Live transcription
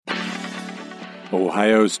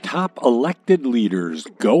Ohio's top elected leaders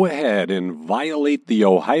go ahead and violate the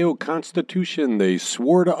Ohio Constitution they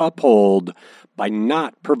swore to uphold by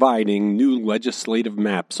not providing new legislative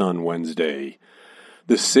maps on Wednesday.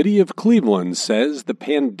 The city of Cleveland says the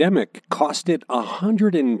pandemic cost it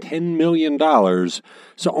 $110 million,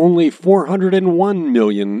 so only $401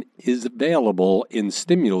 million is available in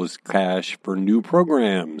stimulus cash for new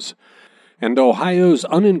programs. And Ohio's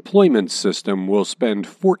unemployment system will spend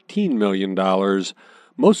 $14 million,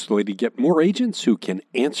 mostly to get more agents who can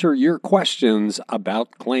answer your questions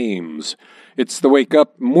about claims. It's the Wake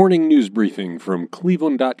Up Morning News Briefing from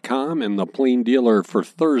Cleveland.com and the Plain Dealer for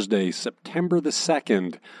Thursday, September the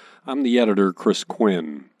 2nd. I'm the editor, Chris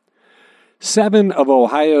Quinn. 7 of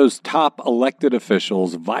Ohio's top elected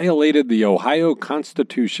officials violated the Ohio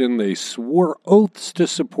Constitution they swore oaths to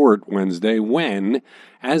support Wednesday when,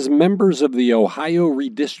 as members of the Ohio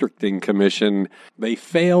Redistricting Commission, they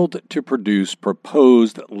failed to produce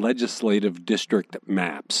proposed legislative district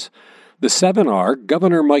maps. The 7 are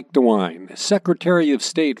Governor Mike DeWine, Secretary of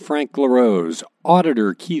State Frank LaRose,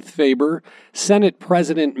 Auditor Keith Faber, Senate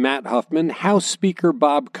President Matt Huffman, House Speaker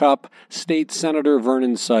Bob Cupp, State Senator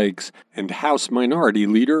Vernon Sykes, and House Minority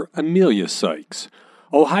Leader Amelia Sykes.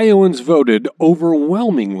 Ohioans voted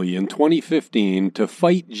overwhelmingly in 2015 to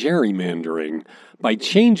fight gerrymandering by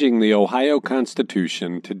changing the Ohio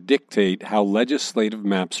Constitution to dictate how legislative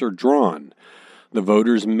maps are drawn. The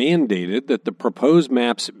voters mandated that the proposed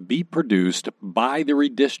maps be produced by the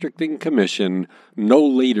Redistricting Commission no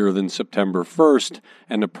later than September 1st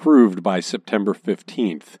and approved by September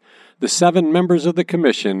 15th. The 7 members of the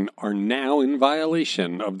commission are now in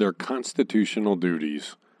violation of their constitutional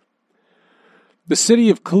duties. The city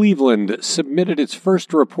of Cleveland submitted its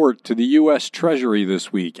first report to the U.S. Treasury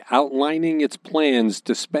this week, outlining its plans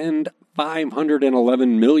to spend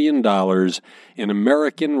 $511 million in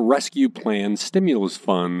American Rescue Plan stimulus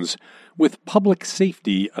funds, with public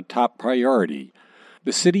safety a top priority.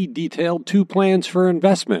 The city detailed 2 plans for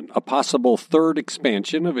investment, a possible third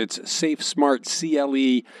expansion of its Safe Smart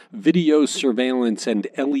CLE video surveillance and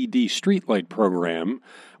LED streetlight program,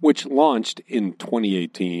 which launched in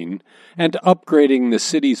 2018, and upgrading the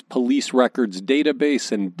city's police records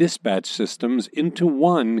database and dispatch systems into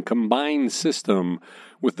one combined system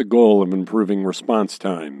with the goal of improving response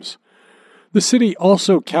times. The city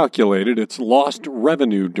also calculated its lost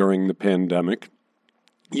revenue during the pandemic,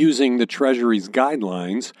 using the Treasury's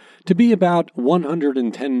guidelines, to be about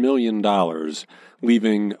 $110 million,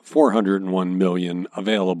 leaving $401 million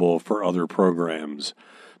available for other programs.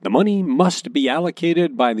 The money must be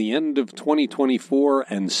allocated by the end of 2024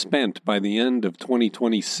 and spent by the end of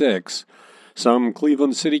 2026. Some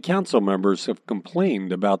Cleveland City Council members have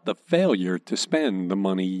complained about the failure to spend the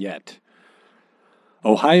money yet.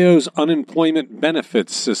 Ohio's unemployment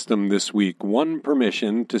benefits system this week won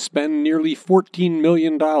permission to spend nearly $14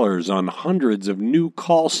 million on hundreds of new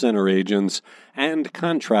call center agents and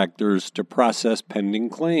contractors to process pending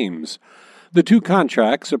claims. The 2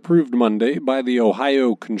 contracts, approved Monday by the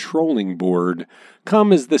Ohio Controlling Board,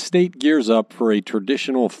 come as the state gears up for a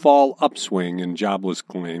traditional fall upswing in jobless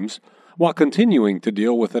claims, while continuing to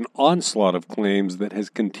deal with an onslaught of claims that has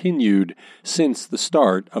continued since the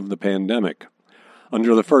start of the pandemic.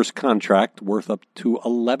 Under the first contract, worth up to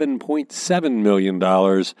 $11.7 million,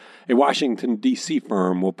 a Washington, D.C.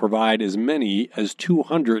 firm will provide as many as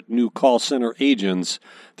 200 new call center agents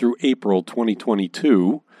through April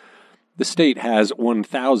 2022. The state has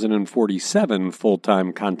 1,047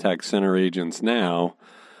 full-time contact center agents now.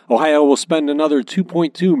 Ohio will spend another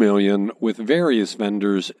 $2.2 million with various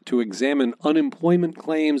vendors to examine unemployment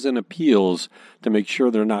claims and appeals to make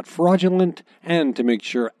sure they're not fraudulent and to make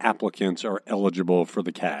sure applicants are eligible for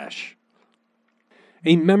the cash.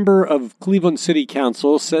 A member of Cleveland City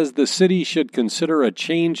Council says the city should consider a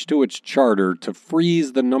change to its charter to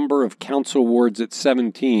freeze the number of council wards at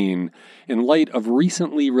 17 in light of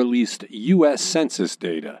recently released U.S. Census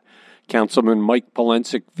data. Councilman Mike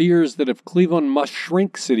Polensek fears that if Cleveland must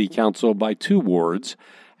shrink city council by 2 wards,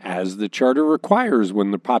 as the charter requires when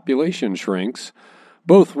the population shrinks,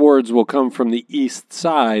 both wards will come from the east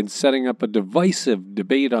side, setting up a divisive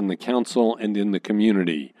debate on the council and in the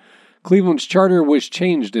community. Cleveland's charter was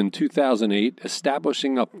changed in 2008,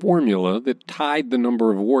 establishing a formula that tied the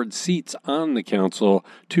number of ward seats on the council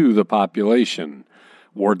to the population.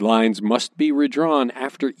 Ward lines must be redrawn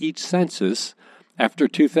after each census. After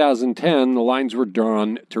 2010, the lines were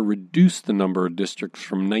drawn to reduce the number of districts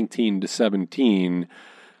from 19 to 17.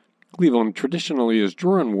 Cleveland traditionally has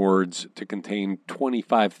drawn wards to contain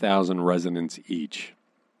 25,000 residents each.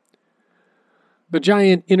 The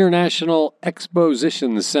giant International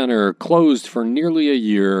Exposition Center, closed for nearly a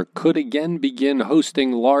year, could again begin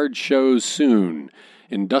hosting large shows soon.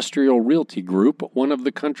 Industrial Realty Group, one of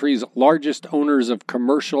the country's largest owners of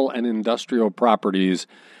commercial and industrial properties,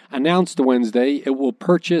 announced Wednesday it will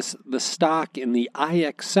purchase the stock in the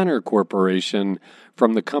IX Center Corporation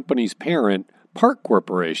from the company's parent, Park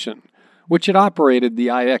Corporation, which had operated the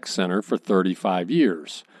IX Center for 35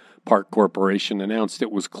 years. Park Corporation announced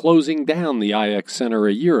it was closing down the IX Center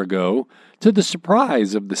a year ago, to the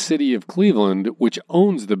surprise of the city of Cleveland, which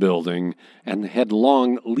owns the building and had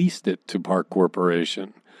long leased it to Park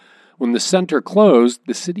Corporation. When the center closed,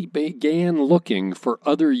 the city began looking for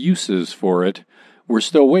other uses for it. We're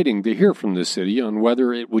still waiting to hear from the city on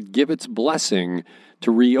whether it would give its blessing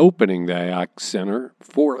to reopening the IX Center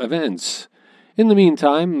for events. In the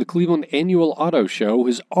meantime, the Cleveland Annual Auto Show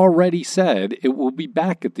has already said it will be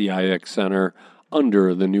back at the IX Center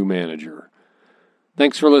under the new manager.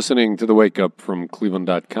 Thanks for listening to The Wake Up from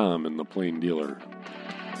Cleveland.com and The Plain Dealer.